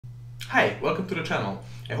Hi, welcome to the channel.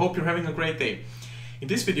 I hope you're having a great day. In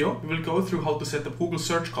this video, we will go through how to set up Google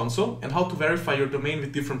Search Console and how to verify your domain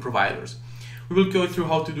with different providers. We will go through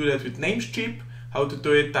how to do that with Namecheap, how to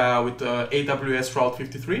do it with AWS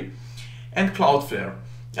Route53 and Cloudflare.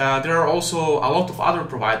 There are also a lot of other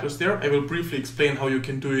providers there. I will briefly explain how you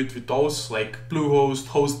can do it with those like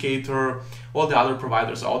Bluehost, Gator, all the other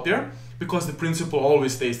providers out there, because the principle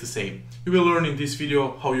always stays the same. You will learn in this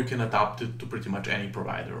video how you can adapt it to pretty much any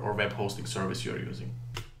provider or web hosting service you're using.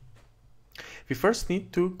 We first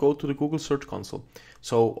need to go to the Google Search Console.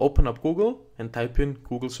 So open up Google and type in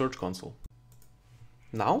Google Search Console.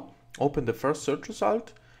 Now open the first search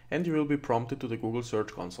result and you will be prompted to the Google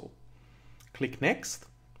Search Console. Click Next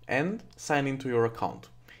and sign into your account.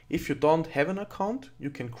 If you don't have an account,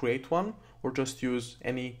 you can create one or just use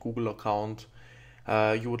any Google account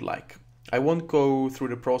you would like. I won't go through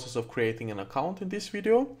the process of creating an account in this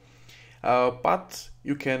video, but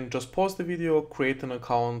you can just pause the video, create an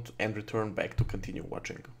account and return back to continue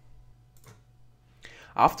watching.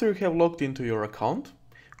 After you have logged into your account,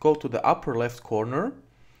 go to the upper left corner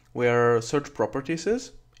where Search Properties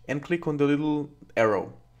is and click on the little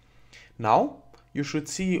arrow. Now you should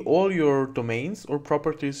see all your domains or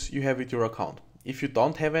properties you have with your account. If you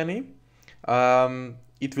don't have any,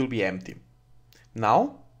 it will be empty.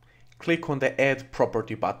 Now click on the Add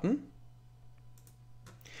Property button,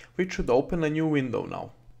 which should open a new window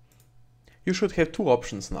now. You should have two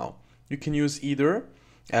options now. You can use either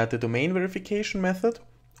the domain verification method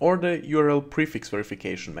or the URL prefix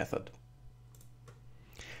verification method.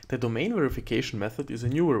 The domain verification method is a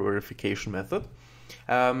newer verification method.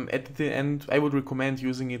 At the end, I would recommend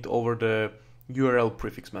using it over the URL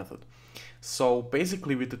prefix method. So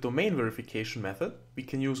basically with the domain verification method, we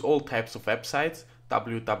can use all types of websites,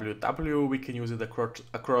 www, we can use it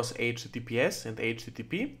across HTTPS and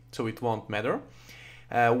HTTP, so it won't matter.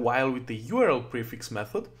 While with the URL prefix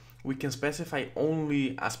method, we can specify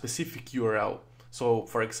only a specific URL. So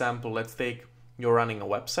for example, let's take you're running a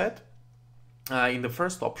website. In the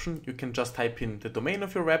first option, you can just type in the domain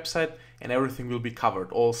of your website and everything will be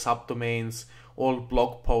covered. All subdomains, all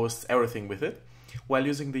blog posts, everything with it. While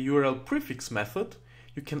using the URL prefix method,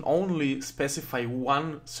 you can only specify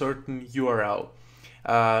one certain URL.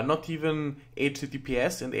 Not even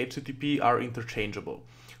HTTPS and HTTP are interchangeable.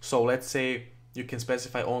 So let's say you can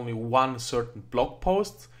specify only one certain blog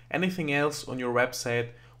post. Anything else on your website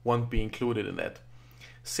won't be included in that.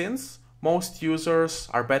 Since most users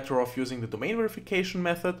are better off using the domain verification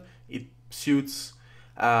method, it suits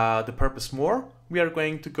the purpose more, we are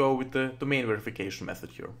going to go with the domain verification method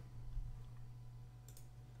here.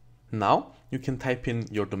 Now you can type in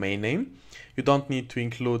your domain name. You don't need to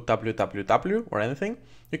include www or anything.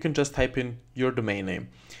 You can just type in your domain name.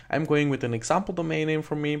 I'm going with an example domain name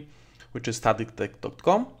for me, which is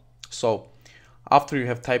statictech.com. So after you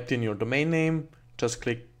have typed in your domain name, just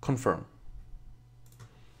click confirm.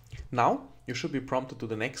 Now you should be prompted to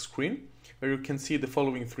the next screen where you can see the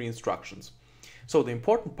following three instructions. So the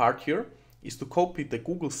important part here is to copy the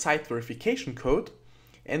Google site verification code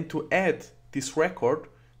and to add this record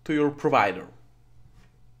to your provider.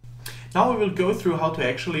 Now we will go through how to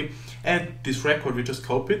actually add this record we just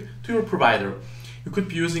copied to your provider. You could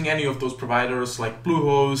be using any of those providers like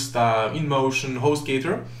Bluehost, InMotion,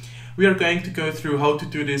 HostGator. We are going to go through how to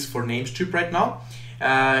do this for Namecheap right now.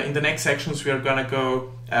 In the next sections we are going to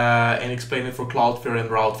go and explain it for Cloudflare and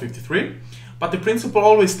Route53. But the principle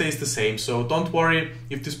always stays the same, so don't worry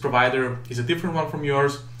if this provider is a different one from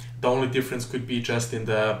yours. The only difference could be just in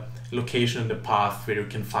the location and the path where you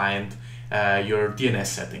can find your DNS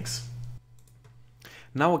settings.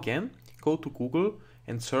 Now again, go to Google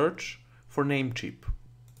and search for Namecheap.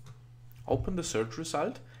 Open the search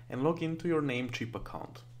result and log into your Namecheap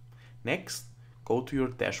account. Next, go to your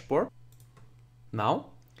dashboard. Now,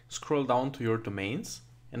 scroll down to your domains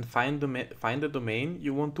and find the domain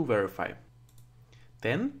you want to verify.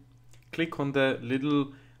 Then, click on the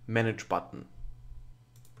little Manage button.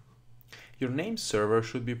 Your name server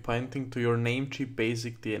should be pointing to your Namecheap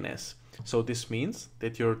basic DNS. So this means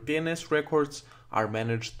that your DNS records are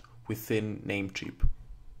managed within Namecheap.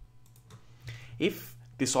 If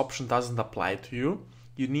this option doesn't apply to you,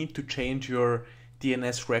 you need to change your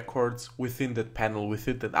DNS records within that panel,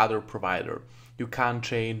 within that other provider. You can't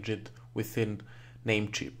change it within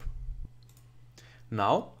Namecheap.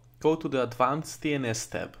 Now go to the Advanced DNS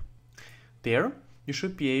tab. There you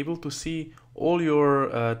should be able to see all your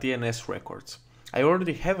DNS records. I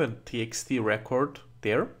already have a TXT record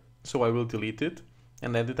there, so I will delete it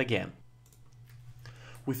and add it again.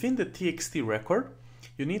 Within the TXT record,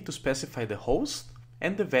 you need to specify the host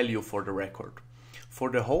and the value for the record. For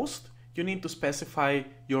the host, you need to specify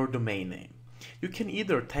your domain name. You can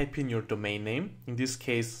either type in your domain name, in this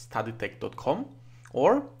case studytech.com,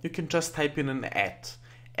 or you can just type in an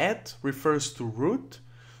 @ @ refers to root,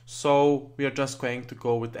 so we are just going to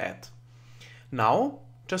go with @ Now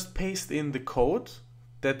just paste in the code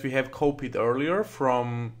that we have copied earlier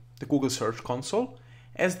from the Google Search Console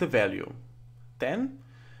as the value. Then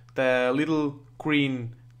the little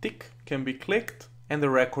green tick can be clicked and the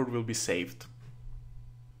record will be saved.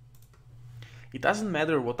 It doesn't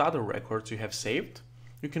matter what other records you have saved,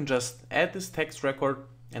 you can just add this text record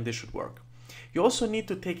and this should work. You also need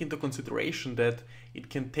to take into consideration that it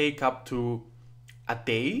can take up to a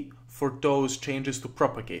day for those changes to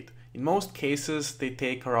propagate. In most cases they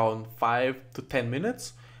take around 5 to 10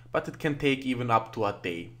 minutes, but it can take even up to a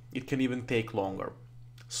day. It can even take longer.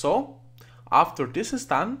 So after this is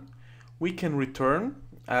done, we can return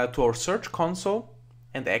to our Search Console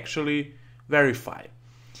and actually verify.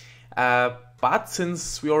 But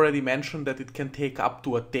since we already mentioned that it can take up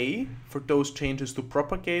to a day for those changes to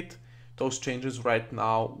propagate, those changes right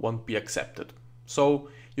now won't be accepted. So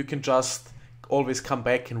you can just always come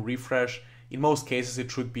back and refresh. In most cases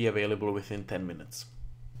it should be available within 10 minutes.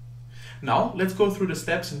 Now let's go through the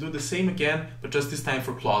steps and do the same again, but just this time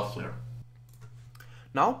for Cloudflare.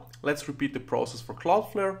 Now let's repeat the process for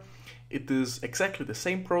Cloudflare. It is exactly the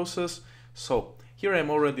same process. So here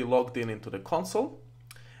I'm already logged in into the console.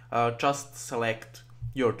 Just select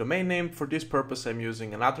your domain name. For this purpose I'm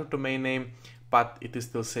using another domain name, but it is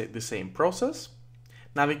still the same process.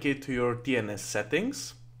 Navigate to your DNS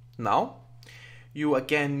settings. Now you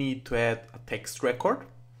again need to add a text record.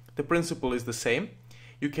 The principle is the same.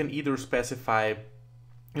 You can either specify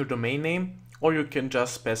your domain name or you can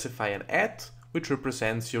just specify an @ which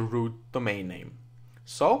represents your root domain name.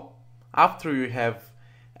 So after you have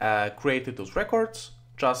created those records,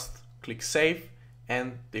 just click save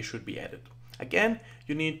and they should be added. Again,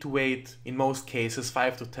 you need to wait in most cases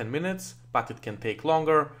 5 to 10 minutes, but it can take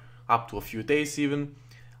longer, up to a few days even.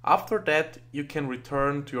 After that, you can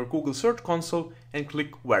return to your Google Search Console and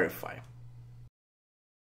click verify.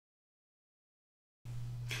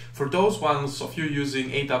 For those ones of you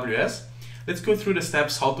using AWS, let's go through the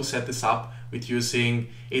steps how to set this up with using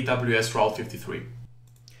AWS Route53.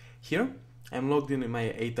 Here, I'm logged in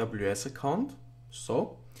my AWS account.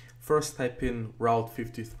 So first type in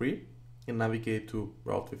Route53 and navigate to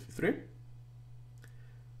Route53.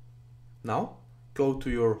 Now go to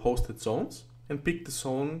your hosted zones and pick the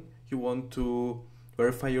zone you want to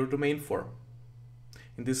verify your domain for.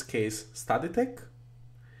 In this case, StudyTech.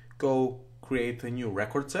 Go create a new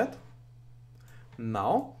record set.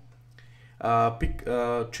 Now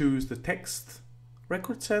choose the text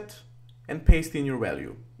record set and paste in your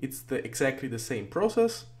value. It's exactly the same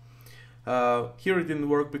process. Here it didn't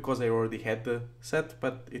work because I already had the set,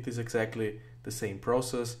 but it is exactly the same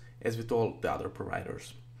process as with all the other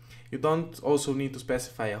providers. You don't also need to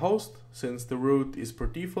specify a host, since the root is per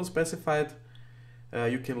default specified.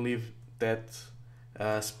 You can leave that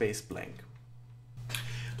space blank.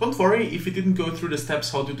 Don't worry if you didn't go through the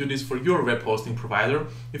steps how to do this for your web hosting provider.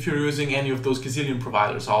 If you're using any of those gazillion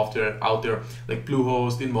providers out there like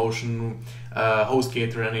Bluehost, InMotion,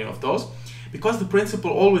 HostGator, any of those. Because the principle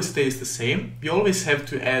always stays the same, we always have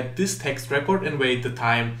to add this text record and wait the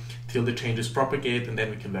time till the changes propagate, and then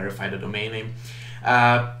we can verify the domain name.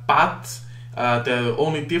 But the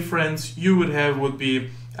only difference you would have would be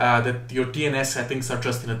that your DNS settings are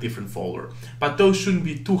just in a different folder. But those shouldn't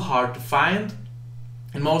be too hard to find.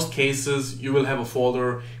 In most cases, you will have a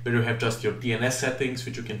folder where you have just your DNS settings,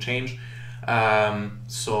 which you can change.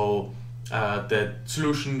 So the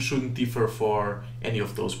solution shouldn't differ for any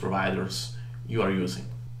of those providers you are using.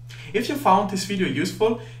 If you found this video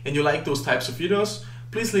useful and you like those types of videos,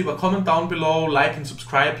 please leave a comment down below, like and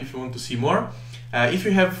subscribe if you want to see more. If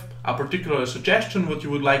you have a particular suggestion what you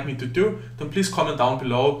would like me to do, then please comment down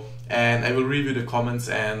below and I will review the comments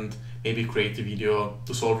and maybe create a video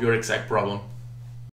to solve your exact problem.